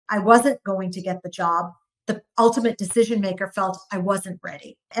I wasn't going to get the job. The ultimate decision maker felt I wasn't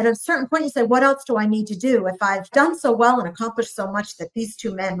ready. At a certain point, you say, what else do I need to do? If I've done so well and accomplished so much that these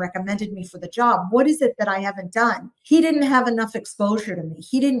two men recommended me for the job, what is it that I haven't done? He didn't have enough exposure to me.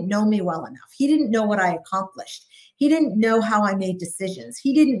 He didn't know me well enough. He didn't know what I accomplished. He didn't know how I made decisions.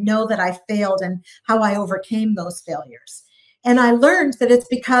 He didn't know that I failed and how I overcame those failures. And I learned that it's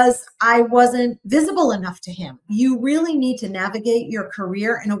because I wasn't visible enough to him. You really need to navigate your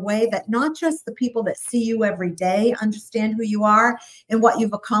career in a way that not just the people that see you every day understand who you are and what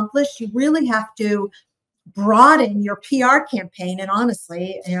you've accomplished. You really have to broaden your PR campaign. And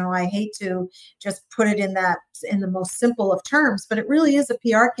honestly, I hate to just put it in the most simple of terms, but it really is a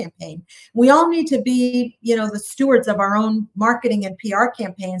PR campaign. We all need to be, the stewards of our own marketing and PR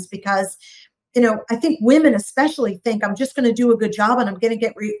campaigns, because I think women especially think I'm just going to do a good job and I'm going to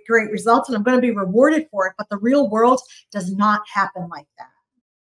get great results and I'm going to be rewarded for it. But the real world does not happen like that.